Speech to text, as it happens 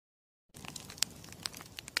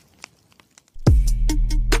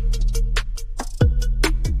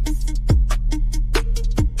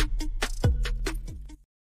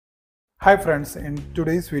Hi friends, in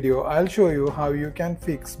today's video I'll show you how you can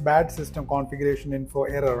fix bad system configuration info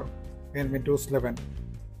error in Windows 11.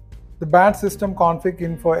 The bad system config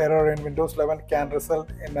info error in Windows 11 can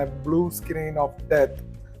result in a blue screen of death,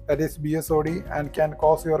 that is BSOD, and can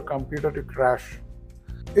cause your computer to crash.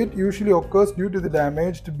 It usually occurs due to the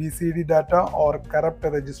damaged BSOD data or corrupt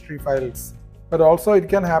registry files. But also it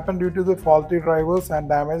can happen due to the faulty drivers and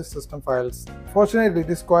damaged system files. Fortunately, it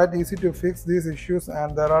is quite easy to fix these issues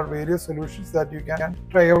and there are various solutions that you can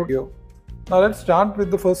try out here. Now let's start with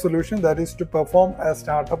the first solution, that is to perform a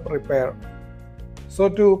startup repair. So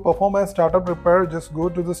to perform a startup repair, just go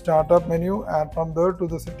to the startup menu and from there to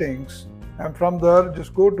the settings, and from there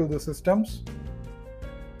just go to the systems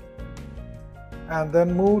and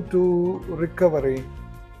then move to recovery.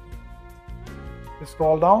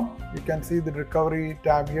 Scroll down, you can see the recovery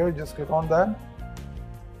tab here, just click on that.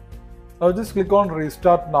 Now just click on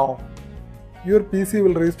restart now. Your PC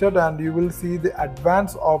will restart and you will see the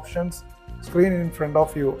advanced options screen in front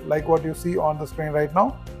of you, like what you see on the screen right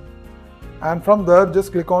now. And from there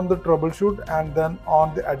just click on the troubleshoot and then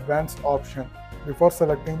on the advanced option before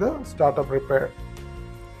selecting the startup repair.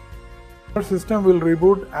 Your system will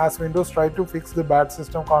reboot as Windows try to fix the bad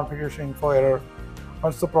system configuration info error.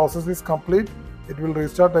 Once the process is complete, it will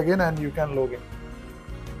restart again and you can log in.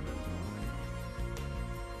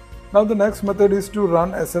 Now the next method is to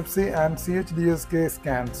run SFC and CHDSK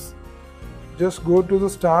scans. Just go to the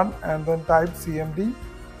start and then type CMD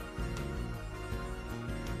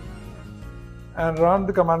and run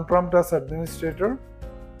the command prompt as administrator.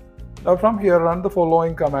 Now from here run the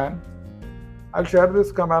following command. I'll share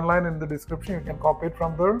this command line in the description, you can copy it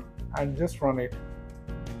from there and just run it.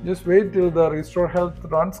 Just wait till the restore health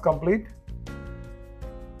runs complete.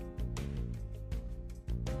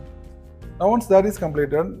 Now once that is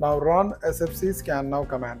completed, now run SFC scan now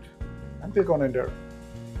command and click on enter.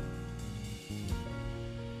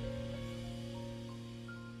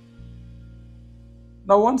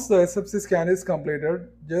 Now once the SFC scan is completed,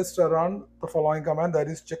 just run the following command, that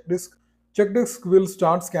is check disk. Check disk will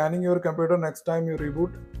start scanning your computer next time you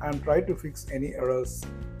reboot and try to fix any errors.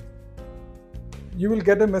 You will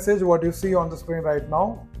get a message what you see on the screen right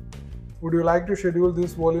now. Would you like to schedule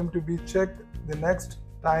this volume to be checked the next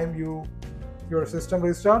time your system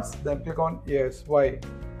restarts? Then click on yes, why,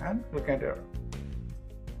 and click enter.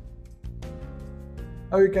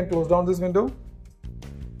 Now you can close down this window.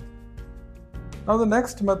 Now the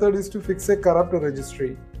next method is to fix a corrupt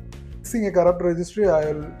registry. Fixing a corrupt registry,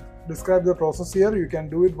 I will describe the process here. You can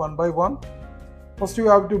do it one by one. First you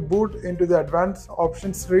have to boot into the advanced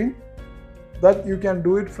options screen. That you can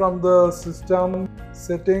do it from the system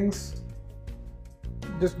settings.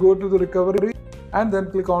 Just go to the recovery and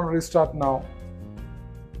then click on restart now.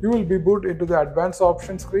 You will be booted into the advanced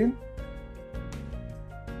options screen,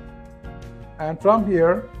 and from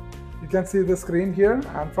here you can see the screen here,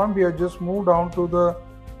 and from here just move down to the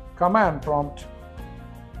command prompt.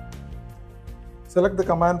 Select the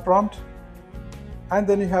command prompt and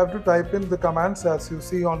then you have to type in the commands as you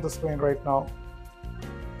see on the screen right now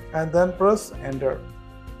and then press enter.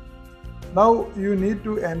 Now you need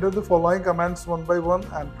to enter the following commands one by one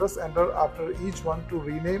and press enter after each one to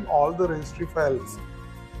rename all the registry files.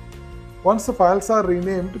 Once the files are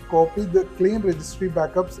renamed, copy the clean registry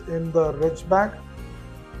backups in the regback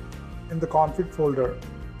in the config folder.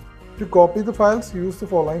 To copy the files, use the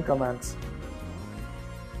following commands.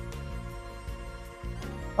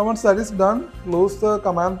 Now once that is done, close the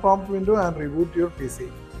command prompt window and reboot your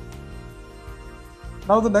PC.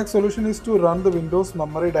 Now the next solution is to run the Windows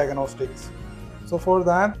Memory Diagnostics. So for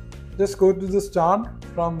that, just go to the start,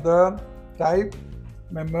 from there type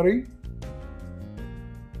memory.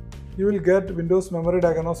 You will get Windows Memory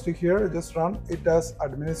Diagnostic here, just run it as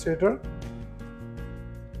administrator.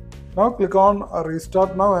 Now click on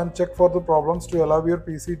restart now and check for the problems to allow your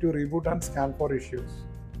PC to reboot and scan for issues.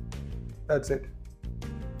 That's it.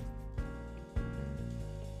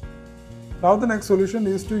 Now the next solution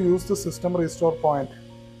is to use the system restore point.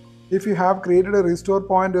 If you have created a restore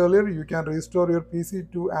point earlier, you can restore your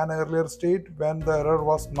PC to an earlier state when the error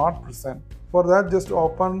was not present. For that, just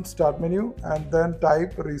open start menu and then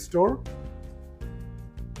type restore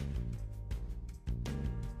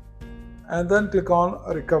and then click on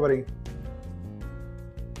recovery.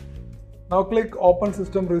 Now click open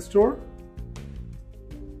system restore.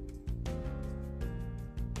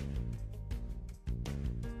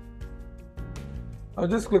 Now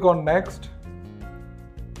just click on next.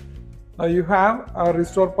 Now you have a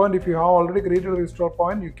restore point. If you have already created a restore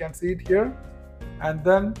point, you can see it here, and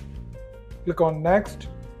then click on next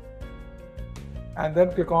and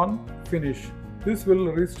then click on finish. This will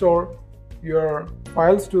restore your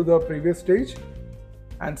files to the previous stage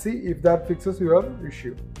and see if that fixes your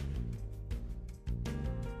issue.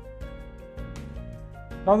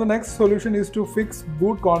 Now the next solution is to fix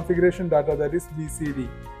boot configuration data, that is BCD.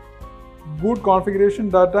 Boot configuration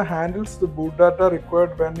data handles the boot data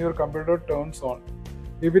required when your computer turns on.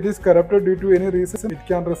 If it is corrupted due to any reason, it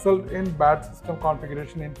can result in bad system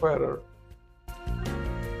configuration info error.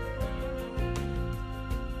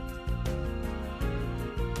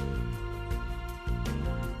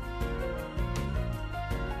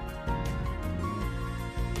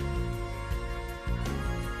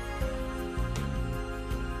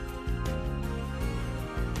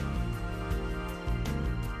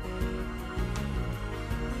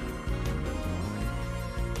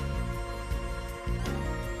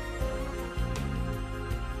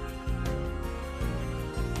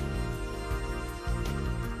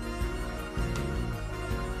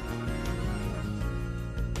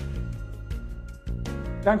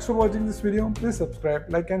 Thanks for watching this video. Please subscribe,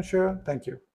 like and share. Thank you.